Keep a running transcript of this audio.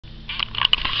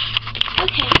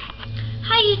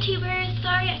YouTubers,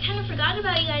 sorry I kind of forgot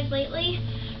about you guys lately,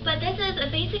 but this is a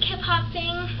basic hip hop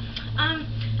thing.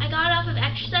 I got off of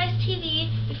Exercise TV.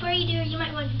 Before you do, you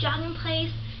might want to jog in place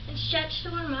and stretch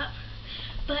to warm up.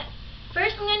 But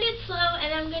first I'm going to do it slow, and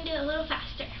then I'm going to do it a little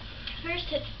faster. First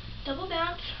it's double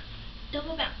bounce,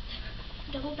 double bounce,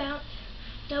 double bounce,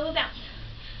 double bounce.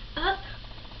 Up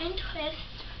and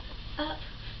twist, up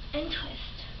and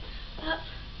twist, up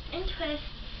and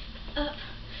twist, up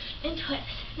and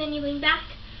twist. Then you lean back.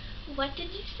 What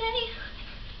did you say?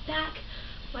 Back.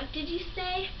 What did you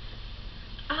say?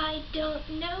 I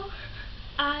don't know.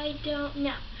 I don't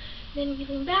know. Then you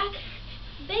lean back.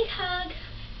 Big hug.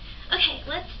 Okay,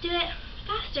 let's do it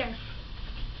faster.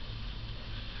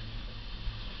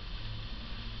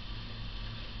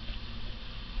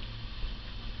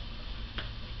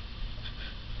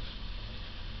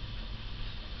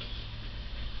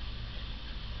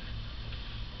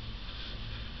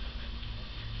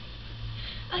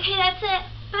 Okay, that's it.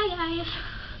 Bye,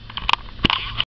 guys.